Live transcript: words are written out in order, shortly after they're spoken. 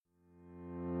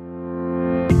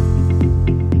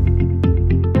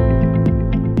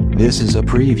This is a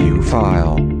preview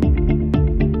file.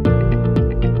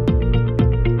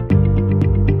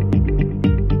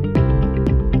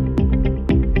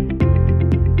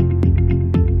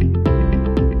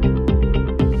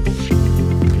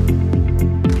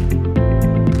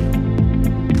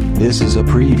 This is a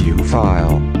preview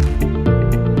file.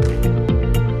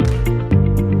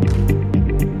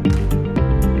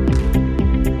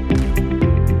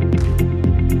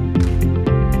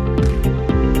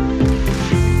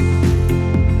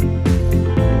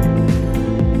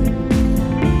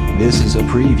 This is a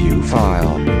preview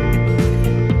file.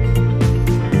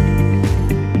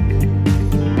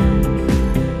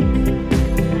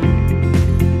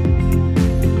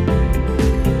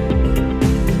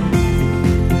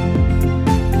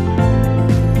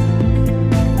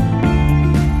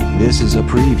 This is a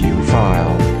preview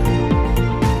file.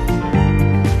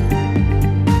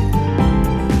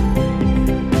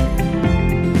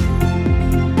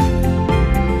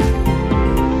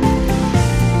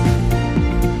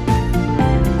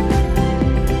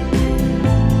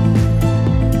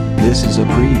 This is a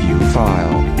preview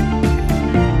file.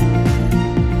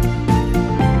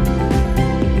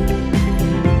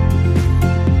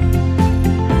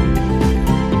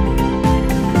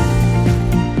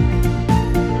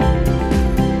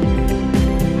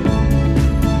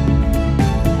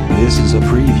 This is a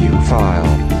preview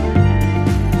file.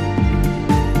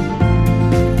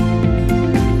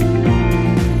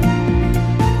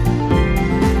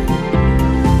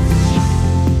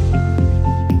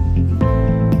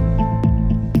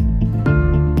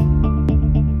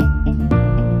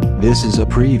 This is a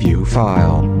preview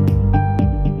file.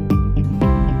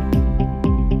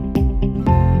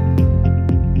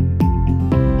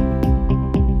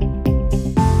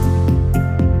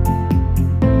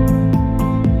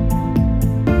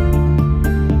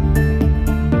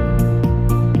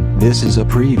 This is a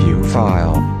preview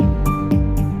file.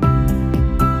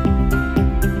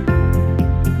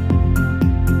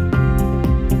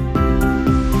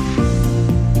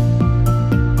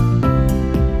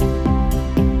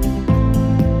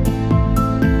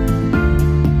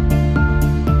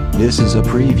 This is a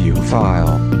preview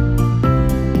file.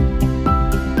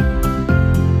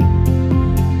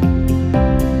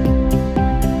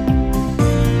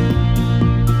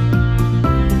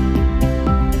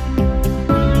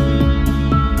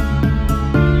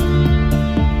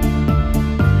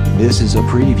 This is a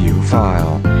preview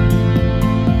file.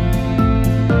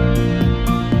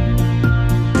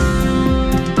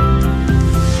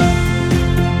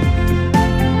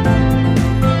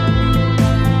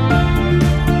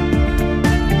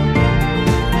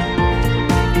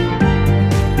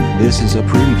 This is a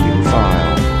preview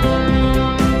file.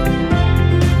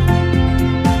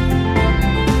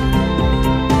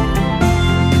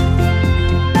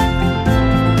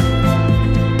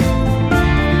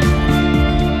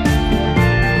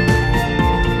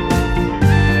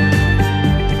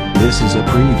 This is a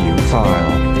preview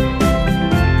file.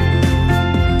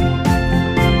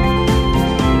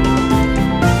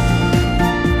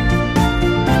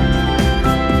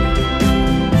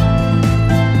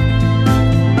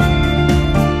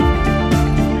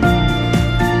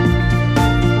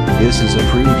 This is a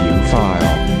preview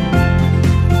file.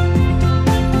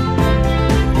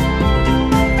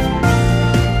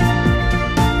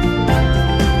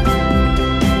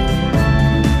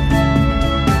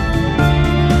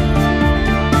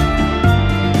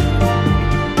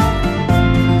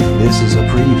 This is a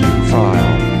preview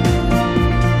file.